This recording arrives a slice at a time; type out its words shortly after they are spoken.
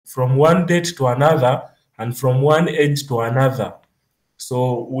from one date to another and from one age to another.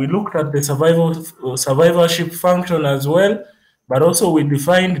 So we looked at the survivorship function as well, but also we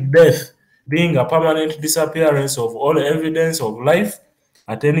defined death being a permanent disappearance of all evidence of life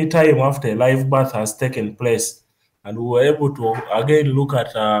at any time after a live birth has taken place. And we were able to again look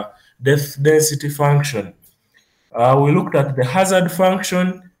at death density function. We looked at the hazard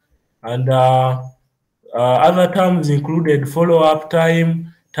function, and other terms included follow-up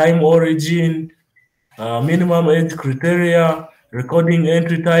time, time origin, minimum age criteria, recording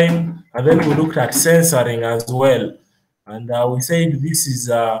entry time, and then we looked at censoring as well. And we said this is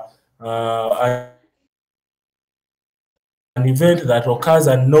an event that occurs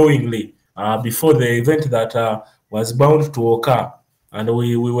unknowingly before the event that was bound to occur. And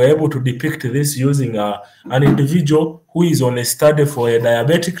we were able to depict this using an individual who is on a study for a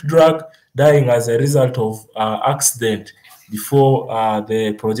diabetic drug dying as a result of accident before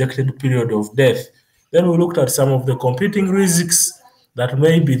the projected period of death. Then we looked at some of the competing risks that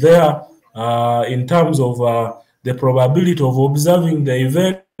may be there in terms of the probability of observing the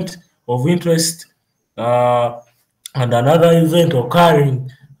event of interest and another event occurring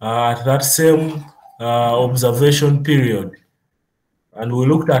at that same observation period. And we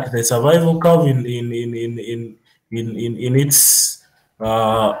looked at the survival curve in its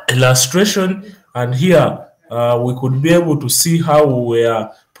illustration, and here we could be able to see how we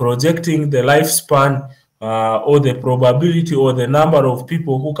are projecting the lifespan or the probability or the number of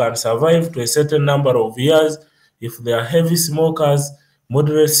people who can survive to a certain number of years if they are heavy smokers,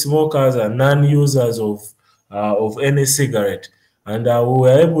 moderate smokers, and non-users of any cigarette. And we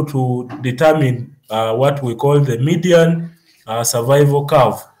were able to determine what we call the median survival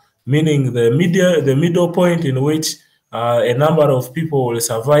curve, meaning the middle point in which a number of people will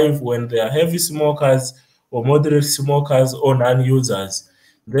survive when they are heavy smokers or moderate smokers or non-users.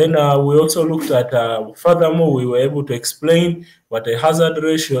 Then we also looked at, furthermore, we were able to explain what a hazard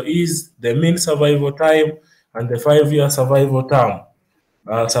ratio is, the mean survival time, and the 5-year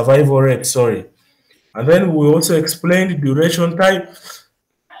survival rate, sorry. And then we also explained duration time,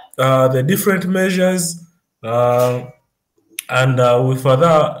 the different measures, and we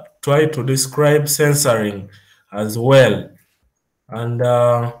further try to describe censoring as well. And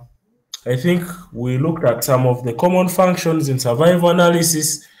I think we looked at some of the common functions in survival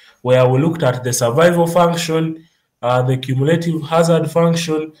analysis, where we looked at the survival function, the cumulative hazard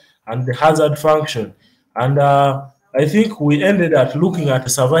function, and the hazard function. And I think we ended at looking at the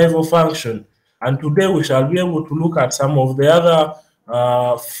survival function. And today we shall be able to look at some of the other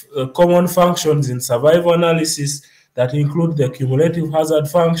common functions in survival analysis that include the cumulative hazard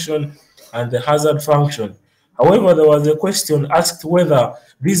function and the hazard function. However, there was a question asked whether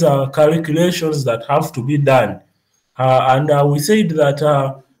these are calculations that have to be done. And we said that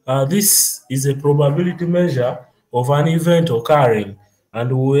this is a probability measure of an event occurring.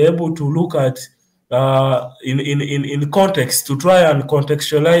 And we were able to look at in context to try and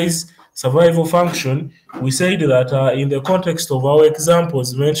contextualize survival function. We said that in the context of our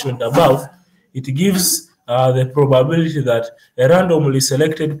examples mentioned above, it gives the probability that a randomly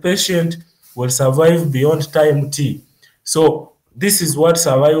selected patient will survive beyond time t. So this is what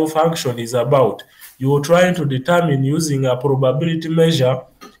survival function is about. You're trying to determine using a probability measure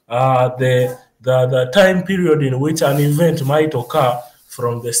the time period in which an event might occur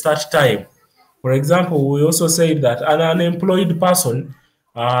from the start time. For example, we also said that an unemployed person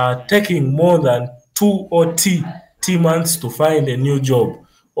taking more than 2 or t months to find a new job.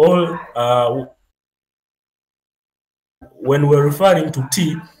 When we're referring to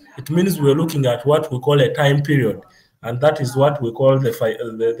t, it means we're looking at what we call a time period, and that is what we call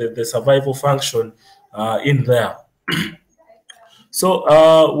the survival function in there.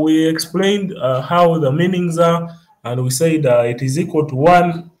 So we explained how the meanings are, and we said it is equal to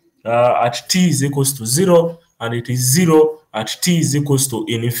 1 at t is equals to 0, and it is 0 at t is equals to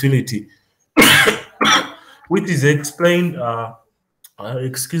infinity, which is explained,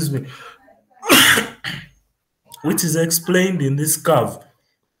 excuse me, which is explained in this curve,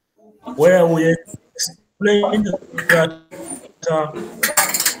 where we explained that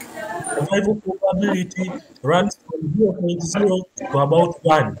survival probability runs from 0.0 to about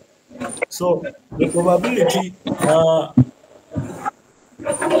 1. So the probability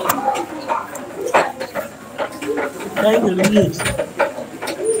kindly mute.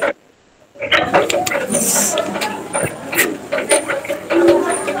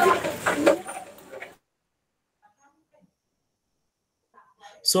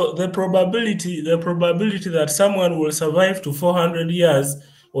 So the probability that someone will survive to 400 years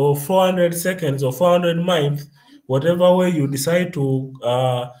or 400 seconds or 400 months whatever way you decide to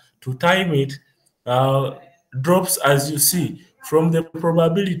time it, drops as you see from the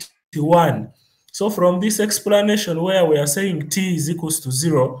probability 1. So from this explanation where we are saying t is equals to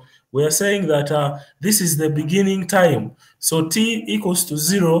 0, we are saying that this is the beginning time. So t equals to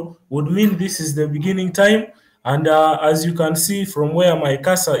 0 would mean this is the beginning time. And as you can see from where my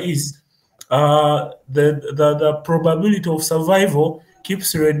cursor is, the probability of survival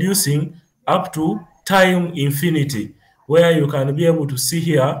keeps reducing up to time infinity, where you can be able to see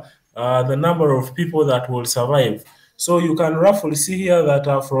here the number of people that will survive. So you can roughly see here that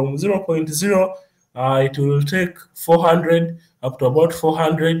from 0.0, it will take 400 up to about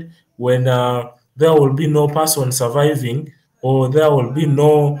 400 when there will be no person surviving, or there will be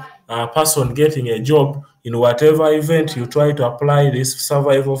no person getting a job in whatever event you try to apply this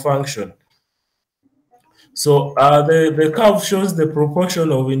survival function. So the curve shows the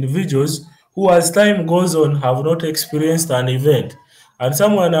proportion of individuals who, as time goes on, have not experienced an event. And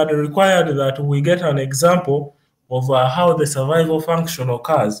someone had required that we get an example of how the survival function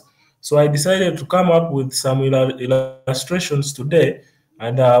occurs. So I decided to come up with some illustrations today,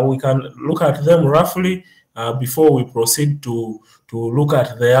 and we can look at them roughly before we proceed to look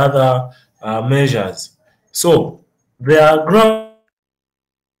at the other measures. So there are graphs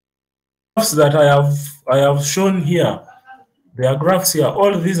that I have shown here. There are graphs here.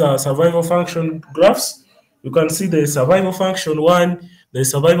 All these are survival function graphs. You can see the survival function 1, the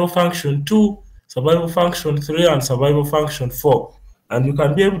survival function 2, survival function 3, and survival function 4. And you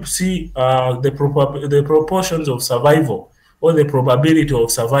can be able to see the proportions of survival, or the probability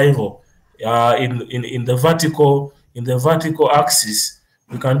of survival in the vertical axis.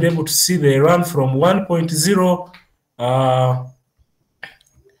 You can be able to see they run from 1.0.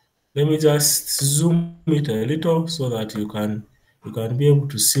 Let me just zoom it a little so that you can be able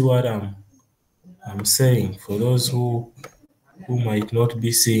to see what I'm saying for those who might not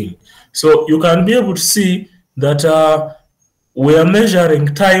be seeing. So you can be able to see that we are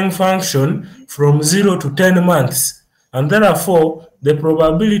measuring time function from 0 to 10 months, and therefore the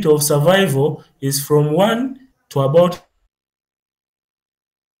probability of survival is from 1 to about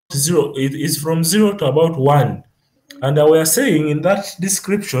 0. It is from 0 to about 1. And we are saying in that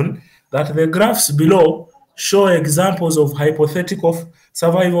description that the graphs below show examples of hypothetical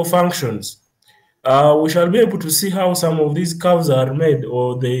survival functions. We shall be able to see how some of these curves are made,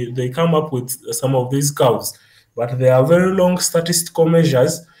 or they come up with some of these curves. But they are very long statistical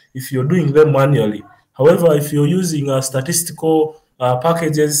measures if you're doing them manually. However, if you're using statistical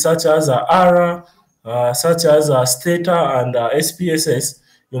packages such as R, such as Stata and SPSS,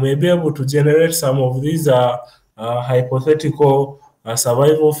 you may be able to generate some of these hypothetical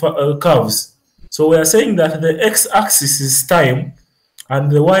survival curves. So we are saying that the x-axis is time, and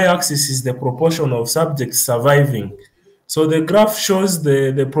the y-axis is the proportion of subjects surviving. So the graph shows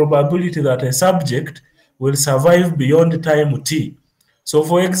the probability that a subject will survive beyond time t. So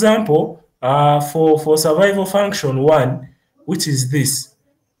for example, for survival function 1, which is this.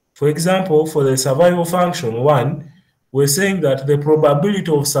 For example, for the survival function 1, we're saying that the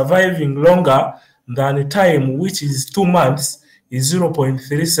probability of surviving longer than time, which is 2 months, is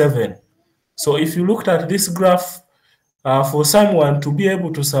 0.37. So if you looked at this graph, for someone to be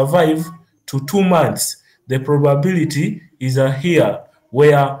able to survive to 2 months, the probability is here,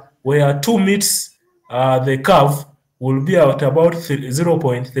 where 2 meets the curve will be at about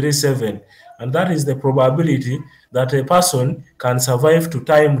 0.37, and that is the probability that a person can survive to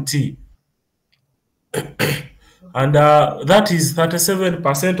time t. And that is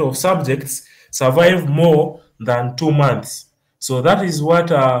 37% of subjects survive more than 2 months. So that is what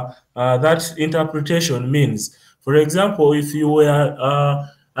that interpretation means. For example, if you were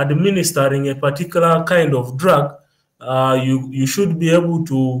administering a particular kind of drug, you should be able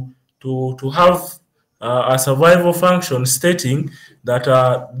to have a survival function stating that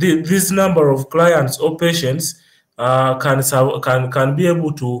this number of clients or patients can be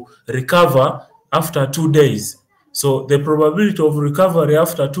able to recover after 2 days. So the probability of recovery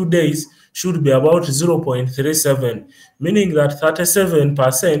after 2 days should be about 0.37, meaning that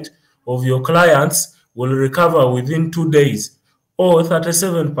 37% of your clients will recover within 2 days, or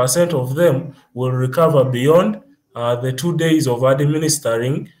 37% of them will recover beyond the 2 days of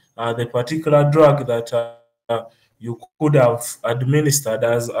administering the particular drug that you could have administered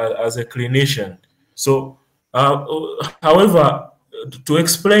as a clinician. So, however, to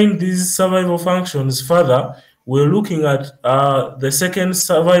explain these survival functions further, we're looking at the second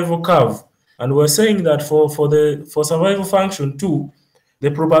survival curve, and we're saying that for survival function 2, the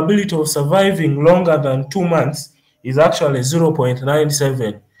probability of surviving longer than 2 months is actually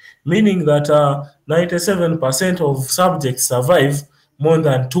 0.97, meaning that 97% of subjects survive more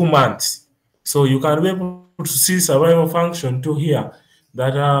than 2 months. So you can be able to see survival function too here,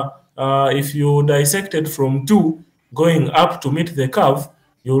 that if you dissected from 2 going up to meet the curve,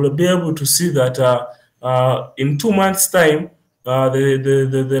 you will be able to see that in 2 months' time,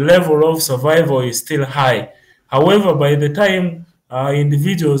 the level of survival is still high. However, by the time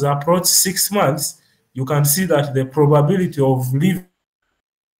individuals approach 6 months, you can see that the probability of living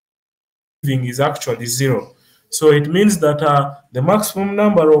is actually 0. So it means that the maximum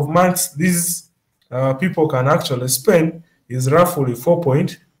number of months these people can actually spend is roughly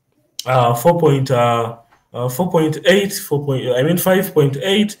 4.8,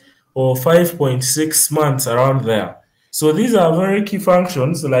 5.8 or 5.6 months around there. So these are very key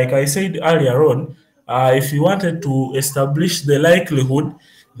functions. Like I said earlier on, if you wanted to establish the likelihood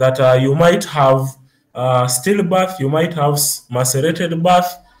that you might have stillbirth, you might have macerated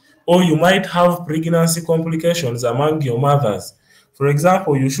birth, or you might have pregnancy complications among your mothers. For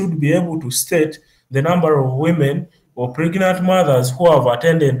example, you should be able to state the number of women or pregnant mothers who have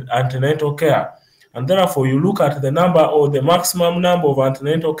attended antenatal care. And therefore, you look at the number or the maximum number of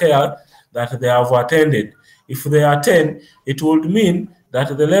antenatal care that they have attended. If they are 10, it would mean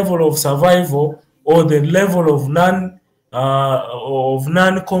that the level of survival or the level of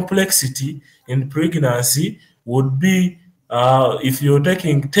non-complexity in pregnancy would be, if you're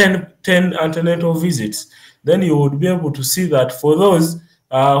taking 10 antenatal visits, then you would be able to see that for those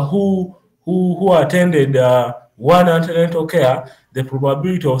who attended one antenatal care, the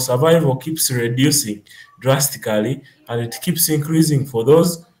probability of survival keeps reducing drastically, and it keeps increasing for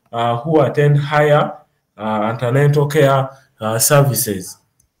those who attend higher antenatal care services.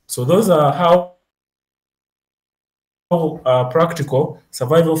 So those are how practical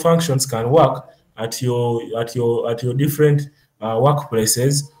survival functions can work at your different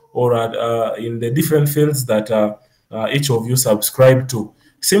workplaces, or in the different fields that each of you subscribe to.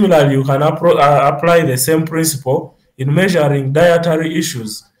 Similarly, you can apply the same principle in measuring dietary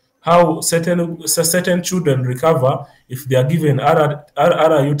issues, how certain children recover if they are given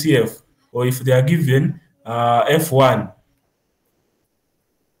RUTF or if they are given F1.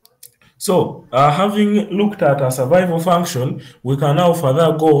 So, having looked at a survival function, we can now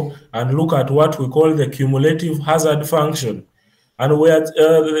further go and look at what we call the cumulative hazard function. And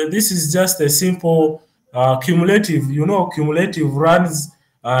this is just a simple cumulative. You know, cumulative runs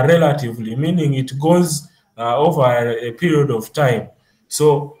relatively, meaning it goes over a period of time.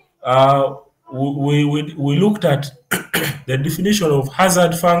 So, we looked at the definition of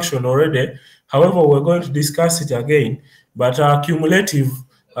hazard function already. However, we're going to discuss it again. But cumulative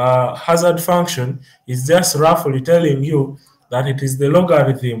hazard function is just roughly telling you that it is the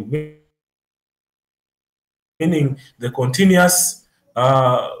logarithm, meaning the continuous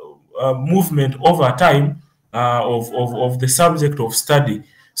movement over time of the subject of study.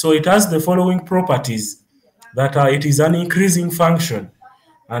 So it has the following properties: that it is an increasing function,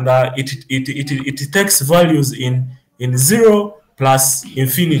 and it takes values in 0 plus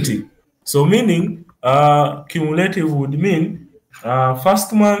infinity. So meaning cumulative would mean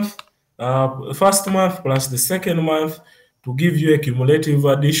first month plus the second month to give you a cumulative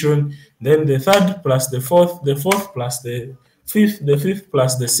addition, then the third plus the fourth plus the fifth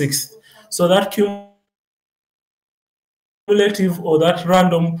plus the sixth. So that cumulative or that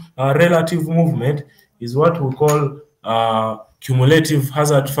random relative movement is what we call cumulative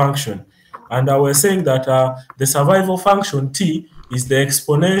hazard function. And we're saying that the survival function T is the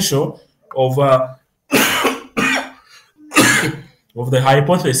exponential of the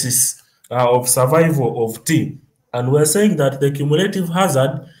hypothesis of survival of T. And we're saying that the cumulative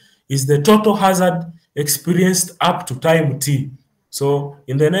hazard is the total hazard experienced up to time T. So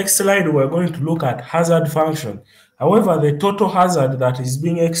in the next slide, we're going to look at hazard function. However, the total hazard that is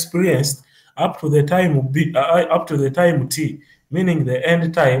being experienced up to the time T, meaning the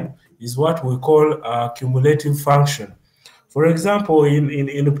end time, is what we call a cumulative function. For example,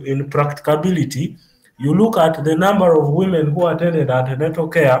 in practicability, you look at the number of women who attended antenatal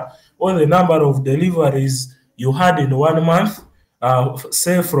care or the number of deliveries you had in 1 month,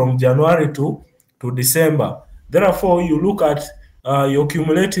 say from January to December. Therefore, you look at your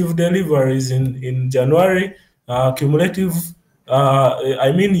cumulative deliveries in January, cumulative,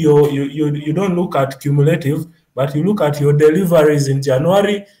 I mean, you don't look at cumulative, but you look at your deliveries in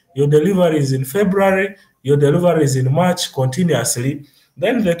January, your deliveries in February, your deliveries in March continuously.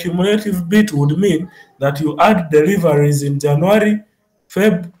 Then the cumulative bit would mean that you add deliveries in January,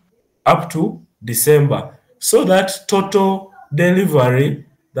 Feb, up to December. So that total delivery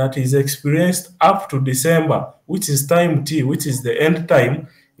that is experienced up to December, which is time T, which is the end time,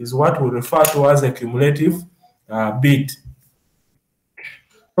 is what we refer to as a cumulative bit.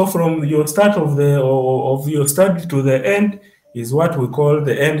 So from your start of your study to the end is what we call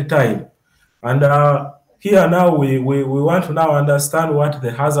the end time. And here now we want to now understand what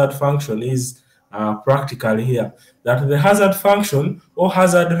the hazard function is practically here. That the hazard function or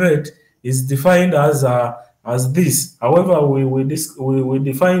hazard rate is defined as this. However, we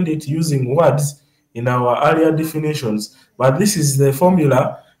defined it using words in our earlier definitions, but this is the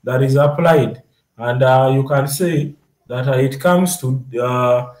formula that is applied, and you can say that it comes to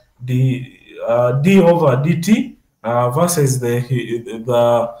d over dt versus the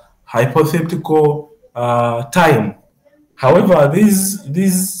hypothetical time. However,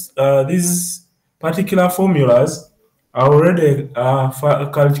 these particular formulas are already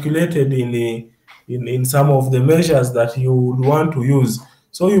calculated in some of the measures that you would want to use.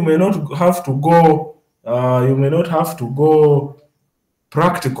 So you may not have to go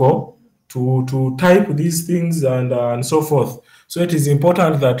practical to type these things and so forth. So it is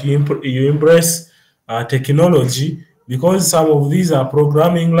important that you embrace technology, because some of these are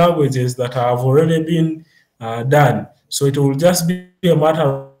programming languages that have already been done. So it will just be a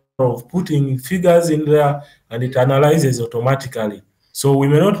matter of putting figures in there and it analyzes automatically. So we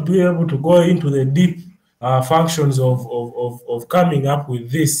may not be able to go into the deep functions of coming up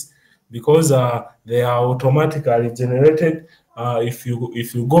with this, because they are automatically generated if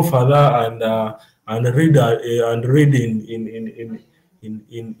you go further and read in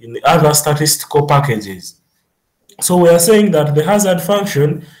other statistical packages. So we are saying that the hazard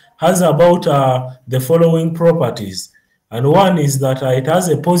function has about the following properties, and one is that it has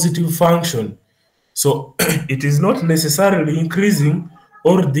a positive function. So it is not necessarily increasing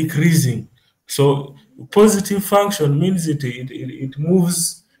or decreasing. So positive function means it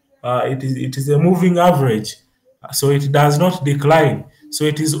moves, it is a moving average. So it does not decline. So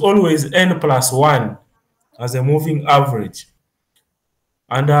it is always n plus 1 as a moving average.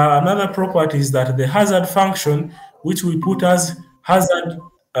 And another property is that the hazard function, which we put as hazard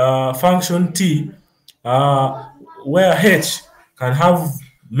function t, where h can have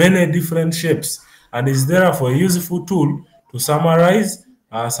many different shapes and is therefore a useful tool to summarize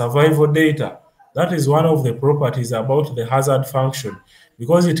survival data. That is one of the properties about the hazard function,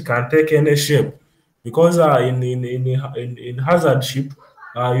 because it can take any shape. Because in hazardship,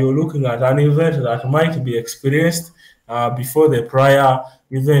 you're looking at an event that might be experienced before the prior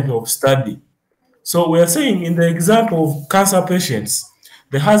event of study. So we are saying in the example of cancer patients,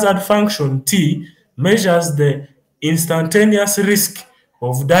 the hazard function T measures the instantaneous risk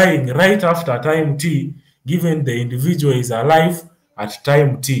of dying right after time T, given the individual is alive at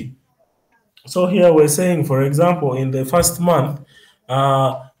time T. So here we're saying, for example, in the first month,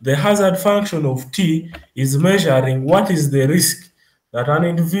 the hazard function of T is measuring what is the risk that an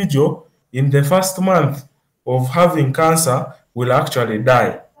individual in the first month of having cancer will actually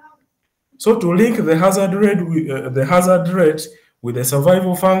die. So to link the hazard rate with the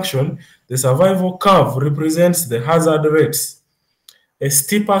survival function, the survival curve represents the hazard rates. A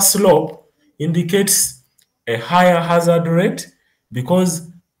steeper slope indicates a higher hazard rate because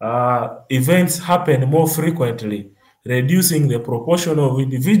events happen more frequently, reducing the proportion of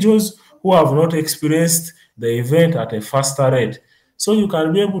individuals who have not experienced the event at a faster rate. So you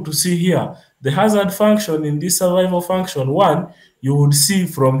can be able to see here the hazard function in this survival function 1, you would see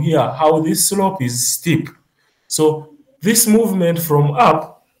from here how this slope is steep. So this movement from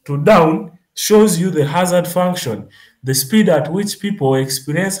up to down shows you the hazard function, the speed at which people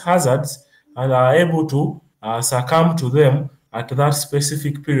experience hazards and are able to succumb to them at that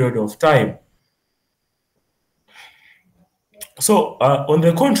specific period of time. So on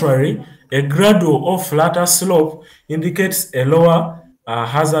the contrary, a gradual or flatter slope indicates a lower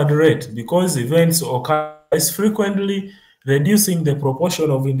hazard rate because events occur less frequently, reducing the proportion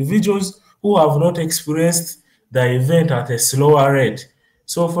of individuals who have not experienced the event at a slower rate.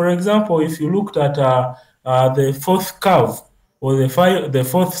 So for example, if you looked at the fourth curve or the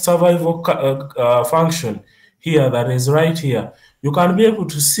fourth survival function here that is right here, you can be able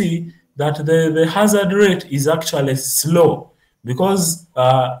to see that the hazard rate is actually slow because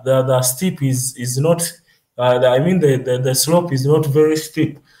the steep is not, I mean the slope is not very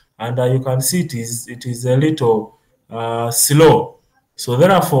steep, and you can see it is a little slow. So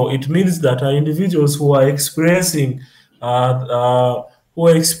therefore, it means that individuals who are experiencing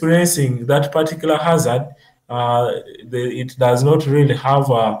that particular hazard, it does not really have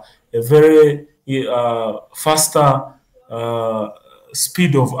a very faster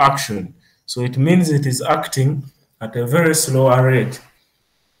speed of action. So it means it is acting at a very slower rate.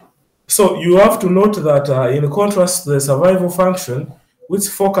 So you have to note that in contrast to the survival function, which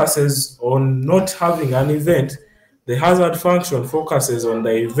focuses on not having an event. The hazard function focuses on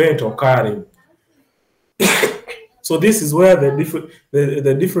the event occurring. So this is where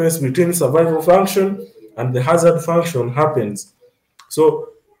the difference between survival function and the hazard function happens. So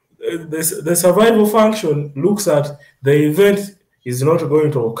the survival function looks at the event is not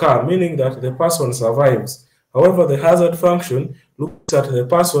going to occur, meaning that the person survives. However, the hazard function looks at the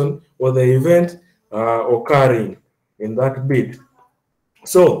person or the event occurring in that bit.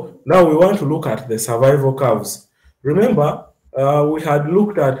 So now we want to look at the survival curves. Remember, we had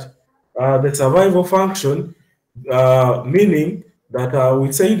looked at the survival function, meaning that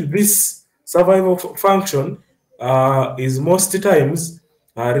we said this survival function is most times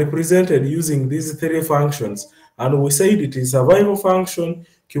represented using these three functions. And we said it is survival function,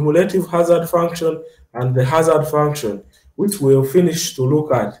 cumulative hazard function, and the hazard function, which we'll finish to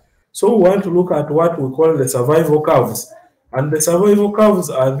look at. So we want to look at what we call the survival curves. And the survival curves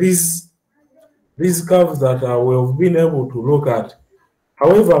are these curves that we've been able to look at.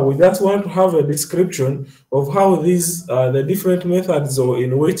 However, we just want to have a description of how these the different methods or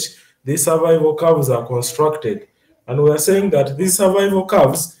in which these survival curves are constructed. And we are saying that these survival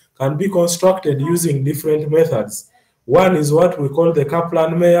curves can be constructed using different methods. One is what we call the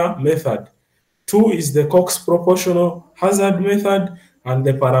Kaplan-Meier method. Two is the Cox proportional hazard method and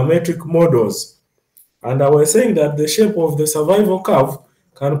the parametric models. And I was saying that the shape of the survival curve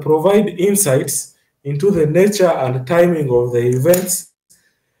can provide insights into the nature and timing of the events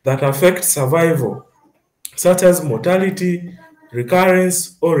that affect survival, such as mortality,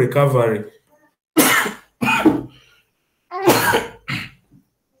 recurrence, or recovery.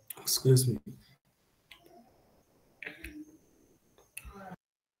 Excuse me.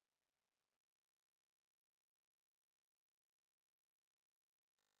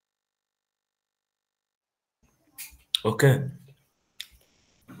 Okay.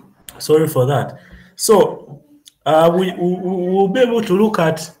 Sorry for that. So we will be able to look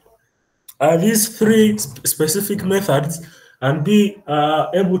at these three specific methods and be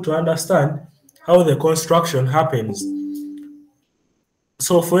able to understand how the construction happens.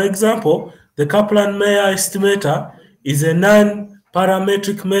 So for example, the Kaplan-Meier estimator is a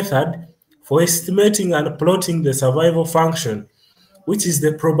non-parametric method for estimating and plotting the survival function, which is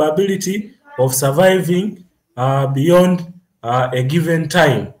the probability of surviving beyond a given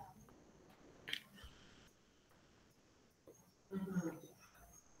time.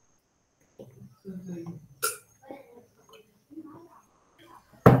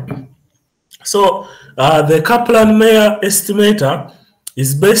 So the Kaplan-Meier estimator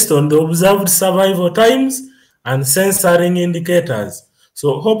is based on the observed survival times and censoring indicators.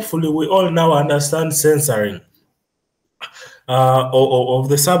 So hopefully we all now understand censoring of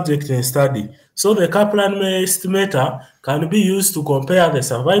the subject in study. So the Kaplan-Meier estimator can be used to compare the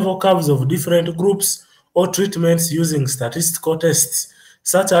survival curves of different groups or treatments using statistical tests,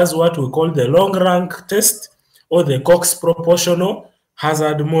 such as what we call the long rank test or the Cox proportional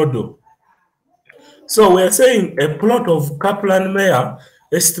hazard model. So we're saying a plot of Kaplan-Meier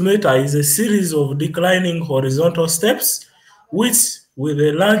estimator is a series of declining horizontal steps, which with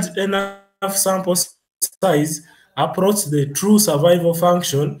a large enough sample size approach the true survival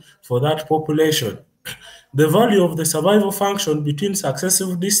function for that population. The value of the survival function between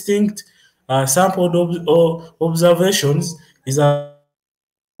successive distinct sampled observations is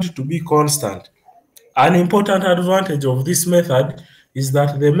to be constant. An important advantage of this method is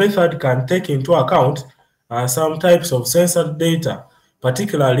that the method can take into account some types of censored data,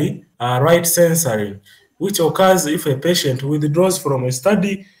 particularly right censoring, which occurs if a patient withdraws from a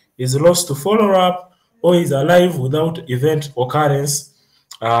study, is lost to follow-up, or is alive without event occurrence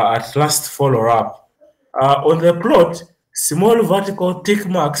at last follow-up. On the plot, small vertical tick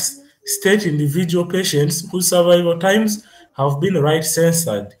marks state individual patients whose survival times have been right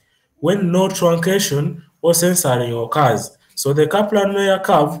censored when no truncation or censoring occurs. So the Kaplan-Meier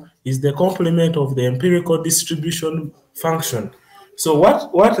curve is the complement of the empirical distribution function. So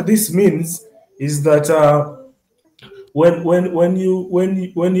what this means is that when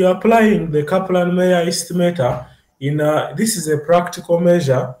you're applying the Kaplan-Meier estimator in this is a practical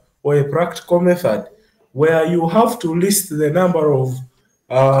measure or a practical method where you have to list the number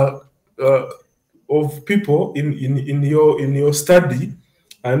uh, uh, of people in your study,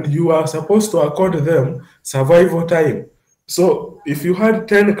 and you are supposed to accord them survival time. So if you had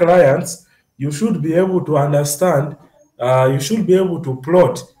 10 clients, you should be able to understand, you should be able to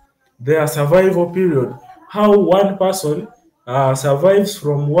plot their survival period, how one person survives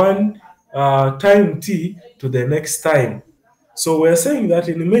from one time t to the next time. So we're saying that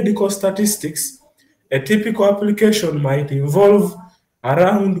in medical statistics, a typical application might involve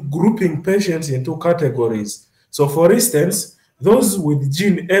around grouping patients into categories. So for instance, those with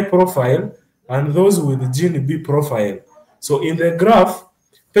gene A profile and those with gene B profile. So in the graph,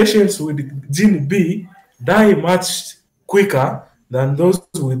 patients with gene B die much quicker than those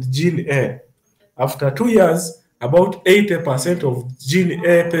with gene A. After 2 years, about 80% of gene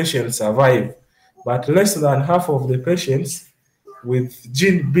A patients survive, but less than half of the patients with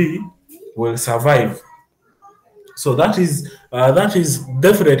gene B will survive. So that is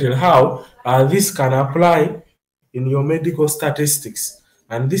definitely how this can apply in your medical statistics,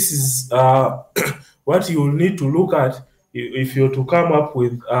 and this is what you will need to look at if you're to come up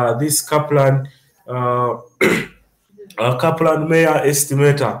with this uh, Kaplan-Meier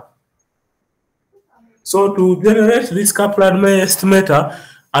estimator. So to generate this Kaplan-Meier estimator,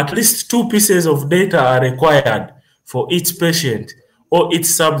 at least 2 pieces of data are required for each patient or each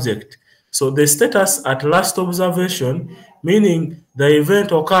subject. So the status at last observation, meaning the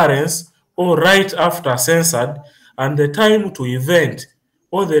event occurrence or right after censored, and the time to event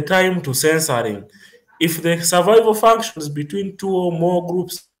or the time to censoring. If the survival functions between two or more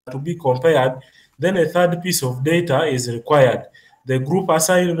groups are to be compared, then a third piece of data is required, the group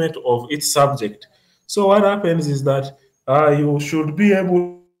assignment of each subject. So what happens is that you should be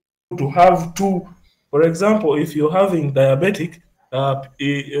able to have two. For example, if you're having diabetic,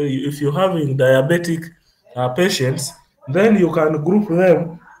 patients, then you can group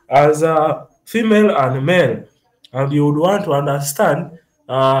them as female and male, and you would want to understand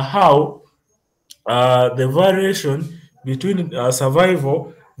how the variation between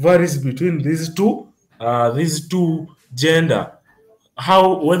survival varies between these two gender,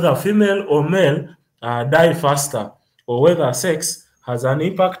 how whether female or male die faster, or whether sex has an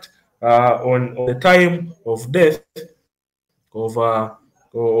impact on the time of death of a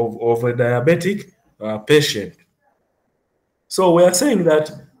diabetic patient. So we are saying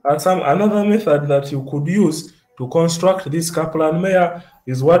that another method that you could use to construct this Kaplan-Meier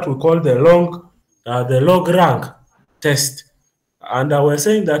is what we call the log rank test. And we're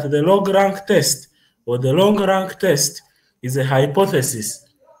saying that the log rank test or the long rank test is a hypothesis.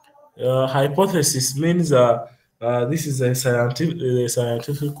 Hypothesis means this is a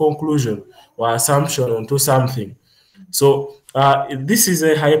scientific conclusion or assumption onto something. So this is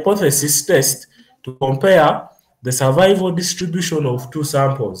a hypothesis test to compare the survival distribution of two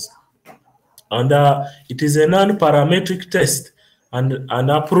samples. And it is a non-parametric test and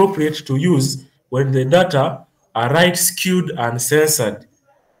appropriate to use when the data are right skewed and censored.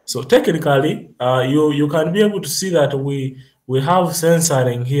 So technically, you can be able to see that we have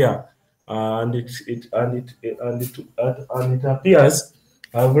censoring here, and it appears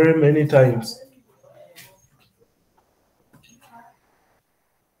very many times.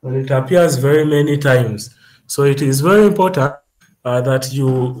 And it appears very many times. So it is very important that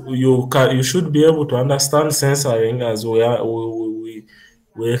you should be able to understand censoring as we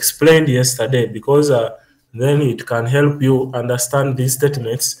explained yesterday, because then it can help you understand these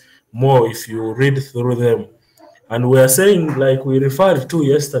statements more if you read through them. And we are saying, like we referred to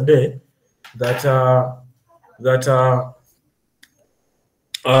yesterday, that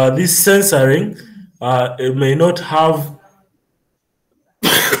this censoring it may not have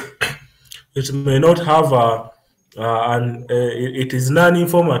it is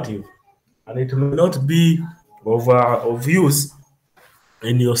non-informative, and it may not be of use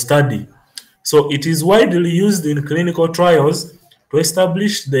in your study. So it is widely used in clinical trials to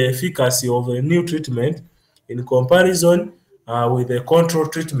establish the efficacy of a new treatment in comparison with a control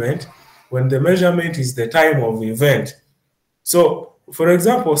treatment when the measurement is the time of event. So, for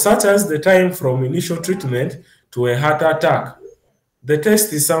example, such as the time from initial treatment to a heart attack. The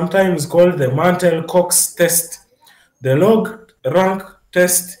test is sometimes called the Mantel-Cox test. The log rank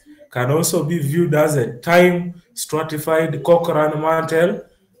test can also be viewed as a time stratified Cochrane-Mantel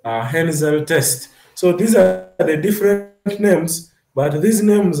Hensel test. So these are the different names, but these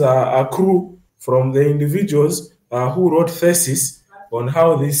names accrue from the individuals who wrote thesis on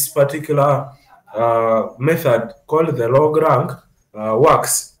how this particular method called the log rank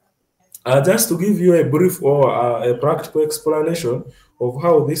works. Just to give you a brief or a practical explanation of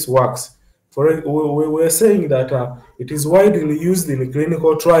how this works. We were saying that it is widely used in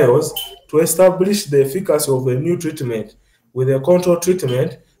clinical trials to establish the efficacy of a new treatment with a control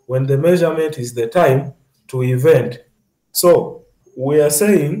treatment when the measurement is the time to event. So we are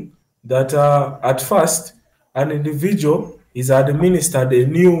saying that at first, an individual is administered a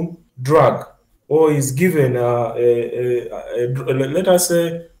new drug or is given let us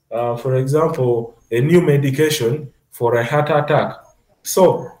say, for example, a new medication for a heart attack.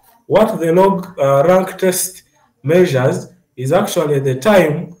 So what the log rank test measures is actually the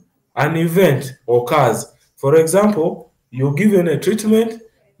time an event occurs. For example, you're given a treatment,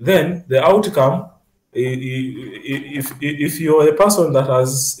 then the outcome, if you're a person that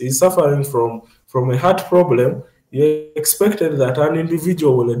is suffering from a heart problem, you expected that an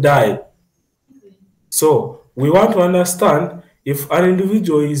individual will die. So we want to understand if an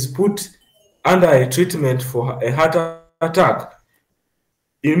individual is put under a treatment for a heart attack,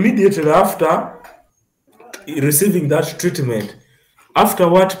 immediately after receiving that treatment, after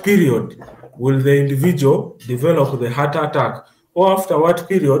what period will the individual develop the heart attack, or after what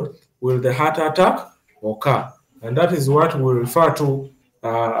period will the heart attack occur? And that is what we refer to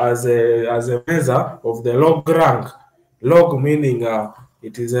as a measure of the log rank. Log meaning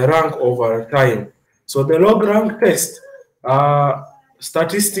it is a rank over time. So the log rank test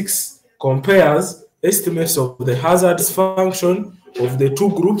statistics compares estimates of the hazards function of the two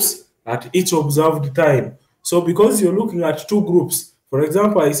groups at each observed time. So because you're looking at two groups, for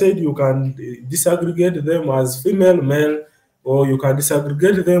example, I said you can disaggregate them as female, male, or you can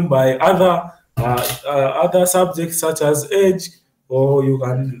disaggregate them by other subjects such as age, or you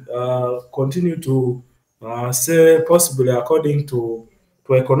can continue to say possibly according to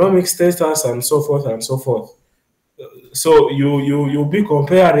economic status and so forth and so forth. So you'll be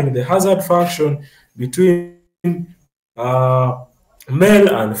comparing the hazard function between male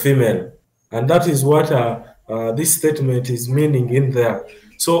and female, and that is what this statement is meaning in there.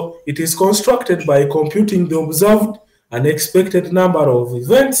 So it is constructed by computing the observed and expected number of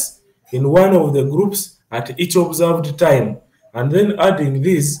events in one of the groups at each observed time, and then adding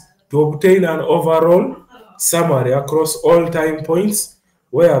these to obtain an overall summary across all time points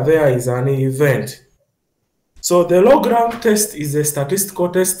where there is an event. So the log rank test is a statistical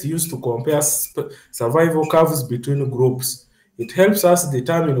test used to compare survival curves between groups. It helps us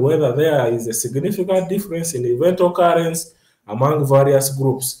determine whether there is a significant difference in event occurrence among various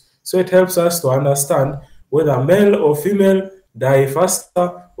groups. So it helps us to understand whether male or female die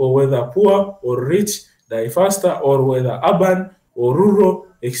faster, or whether poor or rich die faster, or whether urban or rural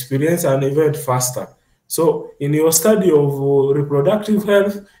experience an event faster. So in your study of reproductive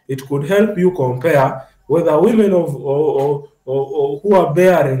health, it could help you compare whether women or who are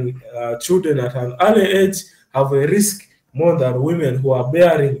bearing children at an early age have a risk more than women who are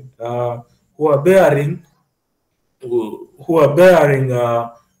bearing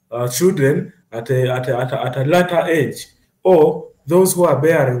children at a later age, or those who are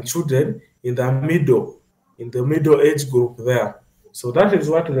bearing children in the middle age group there. So that is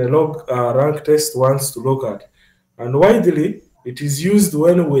what the log rank test wants to look at. And widely, it is used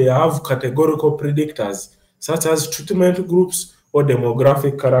when we have categorical predictors, such as treatment groups or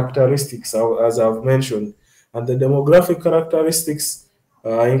demographic characteristics, as I've mentioned. And the demographic characteristics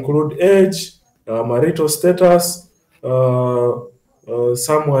include age, marital status,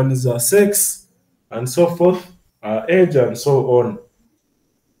 someone's sex, and so forth, age, and so on.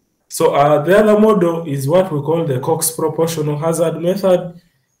 So the other model is what we call the Cox proportional hazard method,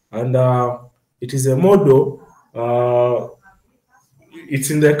 and it is a model. It's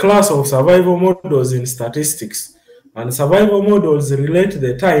in the class of survival models in statistics, and survival models relate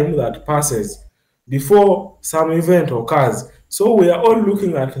the time that passes before some event occurs. So we are all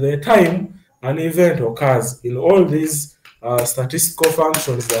looking at the time an event occurs in all these statistical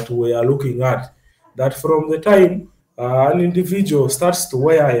functions that we are looking at. That from the time an individual starts to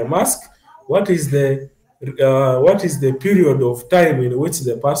wear a mask, what is the period of time in which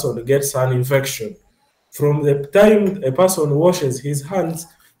the person gets an infection? From the time a person washes his hands,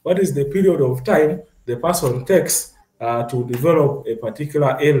 what is the period of time the person takes to develop a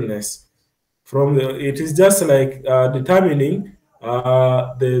particular illness? It is just like determining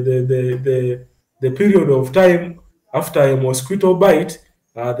the period of time after a mosquito bite,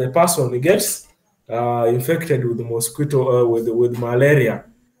 the person gets infected with mosquito with malaria.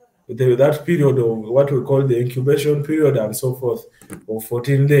 That period of what we call the incubation period and so forth of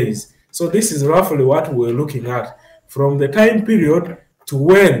 14 days. So this is roughly what we're looking at from the time period to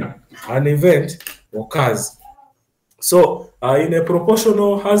when an event occurs. So in a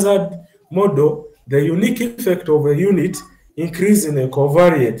proportional hazard model, the unique effect of a unit increase in a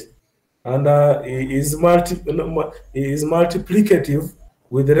covariate and is multiplicative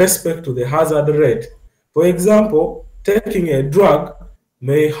with respect to the hazard rate. For example, taking a drug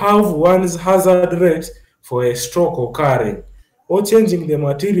may have one's hazard rate for a stroke occurring, or changing the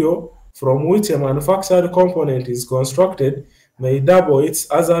material from which a manufactured component is constructed may double its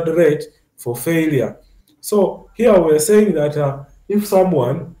hazard rate for failure. So here we're saying that if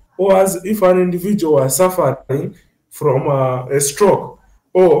an individual is suffering from a stroke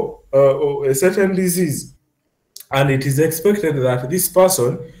or a certain disease, and it is expected that this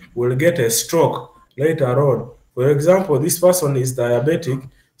person will get a stroke later on. For example, this person is diabetic,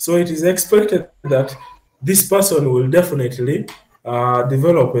 so it is expected that this person will definitely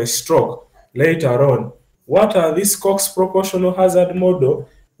develop a stroke later on. What this Cox proportional hazard model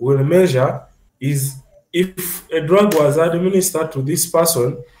will measure is if a drug was administered to this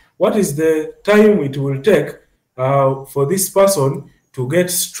person, what is the time it will take for this person to get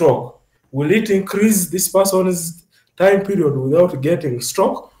stroke? Will it increase this person's time period without getting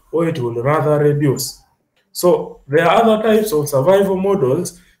stroke, or it will rather reduce? So there are other types of survival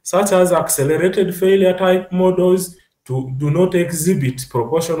models, such as accelerated failure type models, do not exhibit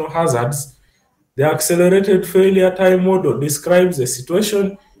proportional hazards. The accelerated failure time model describes a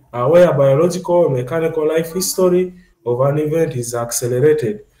situation where biological or mechanical life history of an event is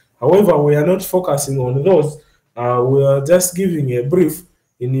accelerated. However, we are not focusing on those. We are just giving a brief.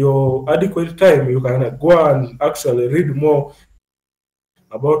 In your adequate time, you can go and actually read more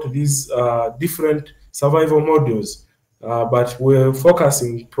about these different survival models. But we're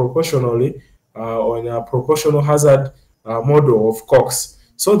focusing proportionally on a proportional hazard model of Cox.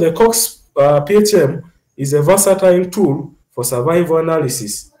 So the Cox PHM is a versatile tool for survival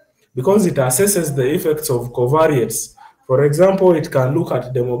analysis because it assesses the effects of covariates. For example, it can look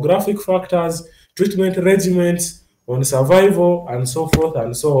at demographic factors, treatment regimens on survival, and so forth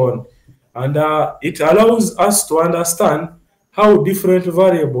and so on. And it allows us to understand how different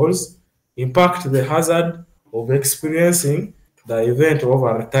variables impact the hazard of experiencing the event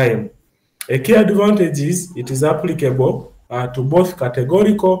over time. A key advantage is it is applicable to both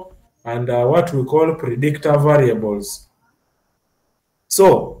categorical and what we call predictor variables.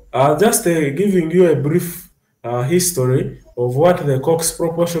 So, just giving you a brief history of what the Cox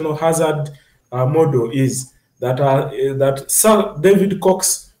proportional hazard model is. That Sir David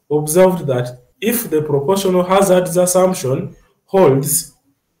Cox observed that if the proportional hazards assumption holds,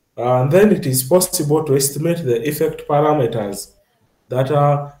 then it is possible to estimate the effect parameters that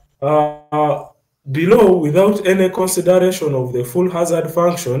are below without any consideration of the full hazard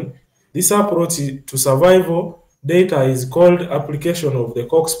function. This approach to survival data is called application of the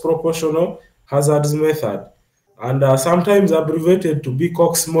Cox proportional hazards method, and sometimes abbreviated to be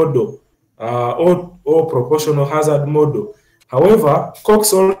Cox model or proportional hazard model. However,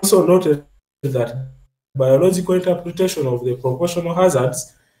 Cox also noted that biological interpretation of the proportional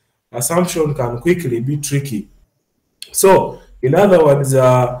hazards assumption can quickly be tricky. So, in other words,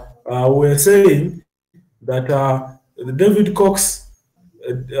 we're saying that David Cox,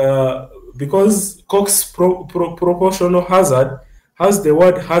 because Cox proportional hazard has the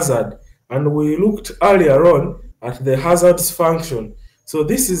word hazard, and we looked earlier on at the hazards function. So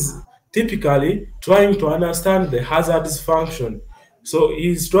this is typically trying to understand the hazards function. So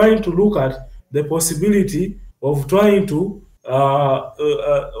he's trying to look at the possibility of trying to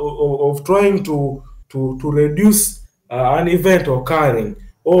to reduce an event occurring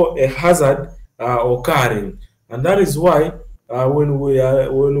or a hazard occurring, and that is why when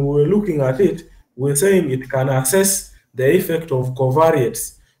we're looking at it, we're saying it can assess the effect of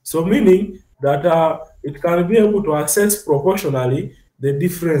covariates. So meaning that it can be able to assess proportionally the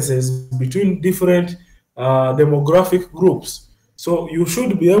differences between different demographic groups. So you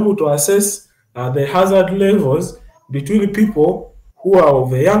should be able to assess the hazard levels between people who are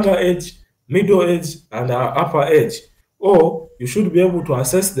of a younger age, middle age, and upper age. Or you should be able to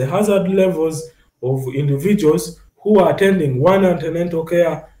assess the hazard levels of individuals who are attending 1 antenatal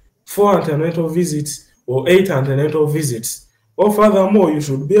care, 4 antenatal visits, or 8 antenatal visits. Or furthermore, you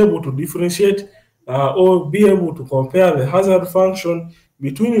should be able to differentiate or be able to compare the hazard function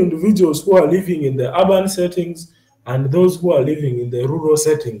between individuals who are living in the urban settings and those who are living in the rural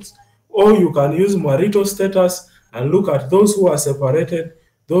settings. Or you can use marital status and look at those who are separated,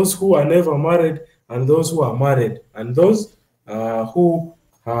 those who are never married, and those who are married, and those who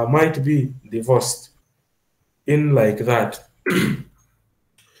might be divorced, in like that.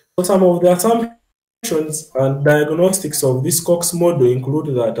 So some of the assumptions and diagnostics of this Cox model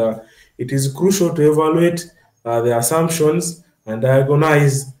include that it is crucial to evaluate the assumptions and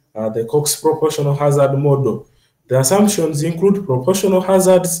diagnose the Cox proportional hazard model. The assumptions include proportional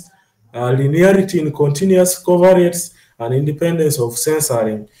hazards, linearity in continuous covariates, and independence of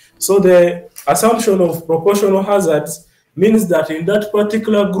censoring. So the assumption of proportional hazards means that in that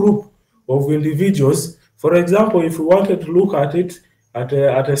particular group of individuals, for example, if we wanted to look at it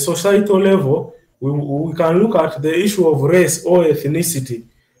at a societal level, we can look at the issue of race or ethnicity,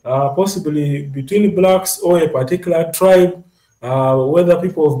 possibly between blacks or a particular tribe, whether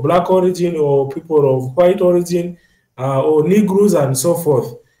people of black origin or people of white origin, or Negroes and so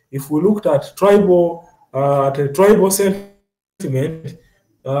forth. If we looked at tribal at a tribal sentiment,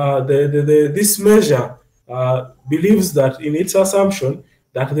 this measure believes that in its assumption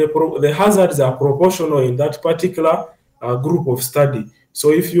that the hazards are proportional in that particular group of study.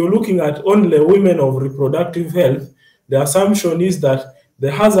 So if you're looking at only women of reproductive health, the assumption is that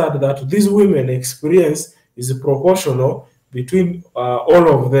the hazard that these women experience is proportional between all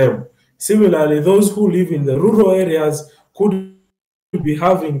of them. Similarly, those who live in the rural areas could be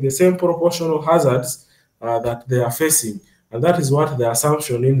having the same proportional hazards that they are facing. And that is what the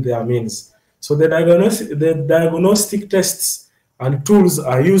assumption in there means. So the diagnostic tests and tools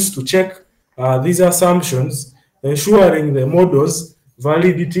are used to check these assumptions, ensuring the model's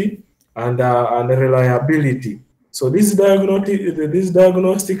validity and reliability. So these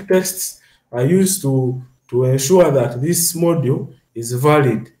diagnostic tests are used to ensure that this model is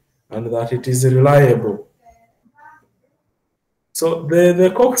valid and that it is reliable. So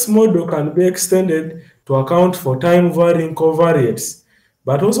the Cox model can be extended to account for time-varying covariates,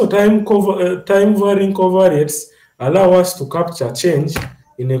 but also time-varying covariates allow us to capture change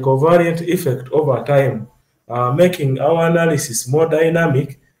in a covariant effect over time, making our analysis more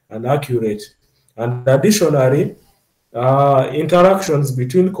dynamic and accurate. And additionally, interactions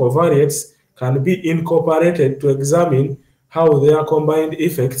between covariates can be incorporated to examine how their combined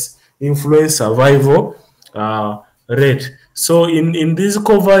effects influence survival rate. So in these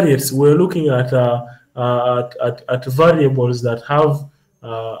covariates, we're looking at variables that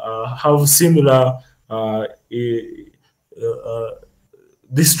have similar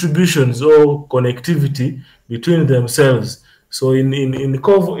distributions or connectivity between themselves. So in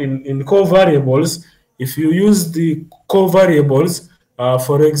covariables, if you use the covariables,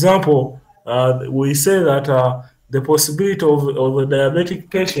 for example, we say that the possibility of a diabetic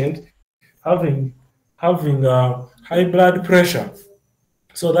patient having high blood pressure.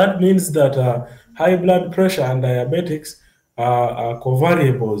 So that means that high blood pressure and diabetics are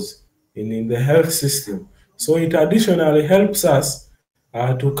covariables in the health system. So it additionally helps us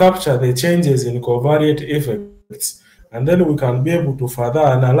to capture the changes in covariate effects, and then we can be able to further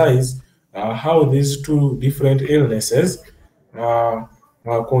analyze how these two different illnesses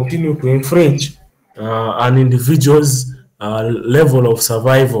continue to infringe an individual's level of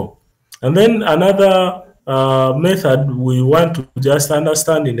survival. And then another method we want to just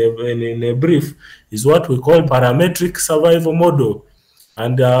understand in a brief is what we call parametric survival model.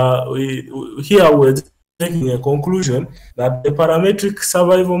 And here we're taking a conclusion that the parametric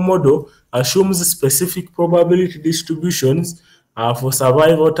survival model assumes specific probability distributions for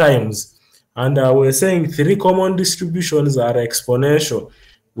survival times. And we're saying three common distributions are exponential.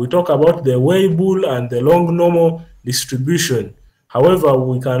 We talk about the Weibull and the long normal distribution. However,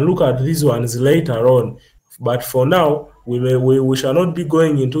 we can look at these ones later on. But for now, we shall not be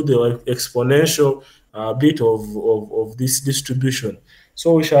going into the exponential bit of this distribution.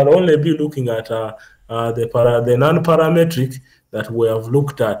 So we shall only be looking at the non-parametric that we have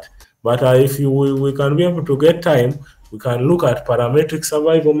looked at. But if we can be able to get time, we can look at parametric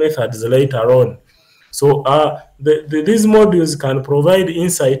survival methods later on. So these modules can provide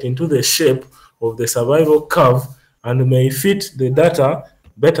insight into the shape of the survival curve and may fit the data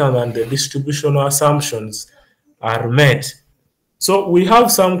better than the distributional assumptions are met. So we have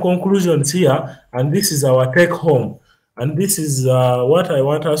some conclusions here, and this is our take home. And this is what I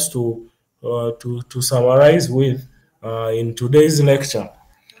want us to summarize with in today's lecture.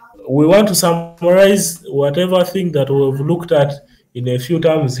 We want to summarize whatever thing that we've looked at in a few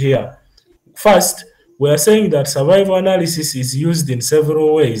terms here. First, we are saying that survival analysis is used in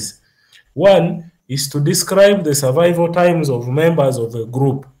several ways. One is to describe the survival times of members of a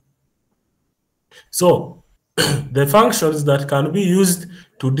group. So, the functions that can be used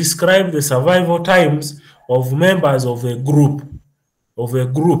to describe the survival times of members of a group,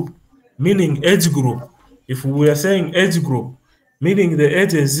 meaning age group. If we are saying age group, meaning the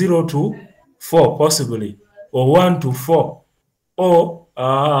ages 0 to 4 possibly, or 1 to 4, or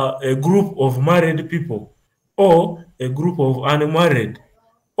a group of married people, or a group of unmarried,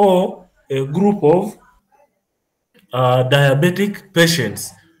 or a group of diabetic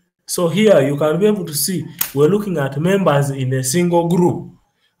patients. So here you can be able to see we're looking at members in a single group,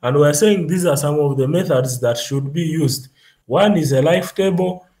 and we're saying these are some of the methods that should be used. One is a life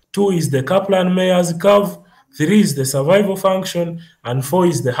table, 2 is the Kaplan-Meier curve, 3 is the survival function, and 4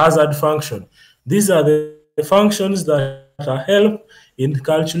 is the hazard function. These are the functions that help in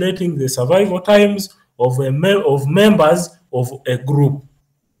calculating the survival times of members of a group.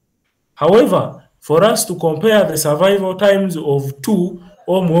 However, for us to compare the survival times of 2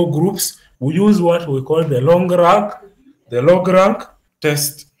 or more groups, we use what we call the log rank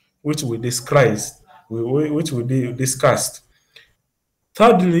test, which we which we discussed.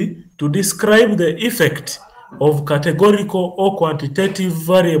 Thirdly, to describe the effect of categorical or quantitative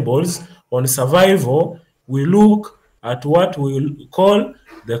variables on survival, we look at what we call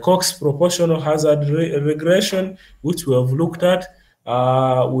the Cox proportional hazard regression, which we have looked at.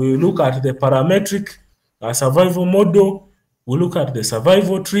 We look at the parametric survival model. We look at the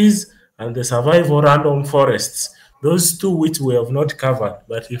survival trees and the survival random forests. Those two which we have not covered.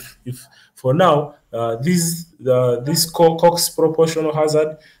 But if for now, this Cox proportional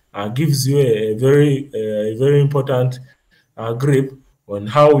hazard gives you a very important grip on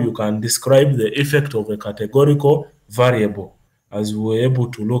how you can describe the effect of a categorical variable, as we were able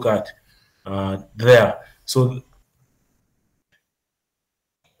to look at there. So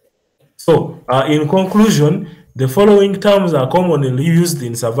in conclusion, the following terms are commonly used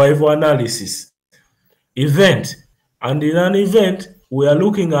in survival analysis. Event. And in an event, we are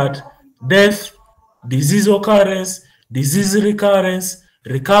looking at death, disease occurrence, disease recurrence,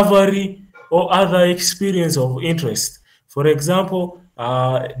 recovery, or other experience of interest. For example,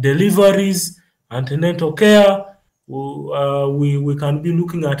 deliveries, antenatal care, we can be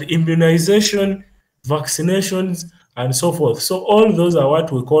looking at immunization, vaccinations, and so forth. So all those are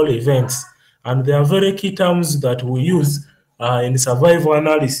what we call events, and they are very key terms that we use in survival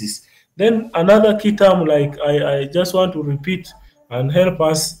analysis. Then another key term, like I just want to repeat and help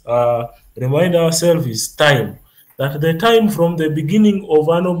us remind ourselves, is time. That the time from the beginning of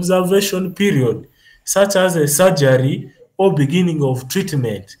an observation period, such as a surgery or beginning of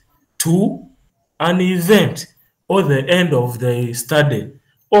treatment, to an event or the end of the study,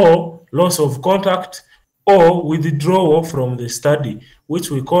 or loss of contact or withdrawal from the study, which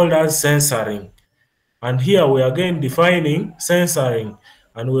we call as censoring. And here we are again defining censoring.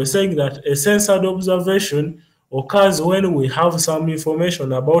 And we're saying that a censored observation occurs when we have some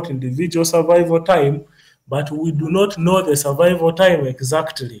information about individual survival time, but we do not know the survival time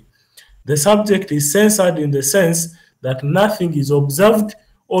exactly. The subject is censored in the sense that nothing is observed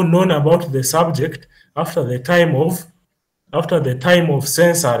or known about the subject after the time of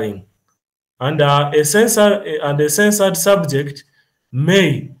censoring. And a censored subject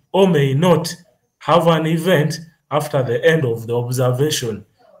may or may not have an event after the end of the observation.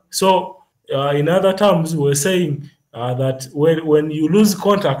 So, in other terms, we're saying that when you lose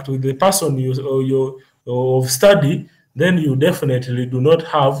contact with the person of study, then you definitely do not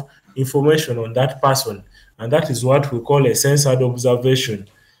have information on that person. And that is what we call a censored observation.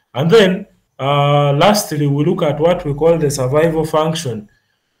 And then, lastly, we look at what we call the survival function.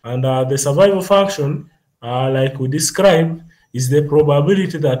 And the survival function, like we described, is the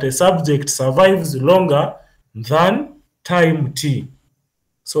probability that a subject survives longer than time t.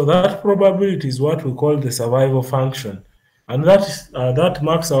 So that probability is what we call the survival function. And that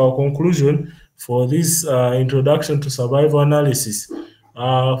marks our conclusion for this introduction to survival analysis.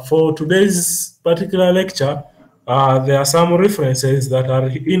 For today's particular lecture, there are some references that are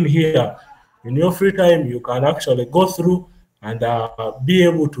in here. In your free time, you can actually go through and be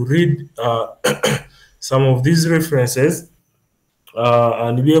able to read some of these references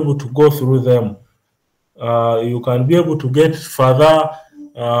and be able to go through them. You can be able to get further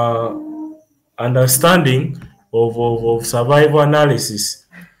understanding of survival analysis.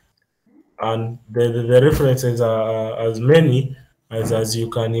 And the references are as many as you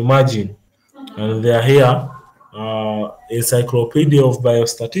can imagine. And they are here. Encyclopedia of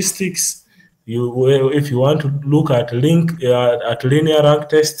Biostatistics. If you want to look at linear rank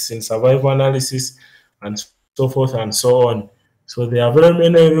tests in survival analysis and so forth and so on. So there are very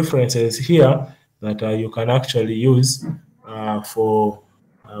many references here that you can actually use for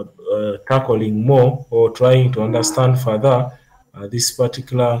tackling more or trying to understand further this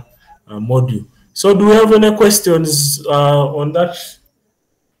particular module. So do we have any questions on that?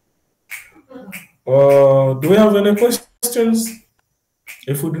 Do we have any questions?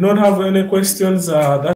 If we do not have any questions, that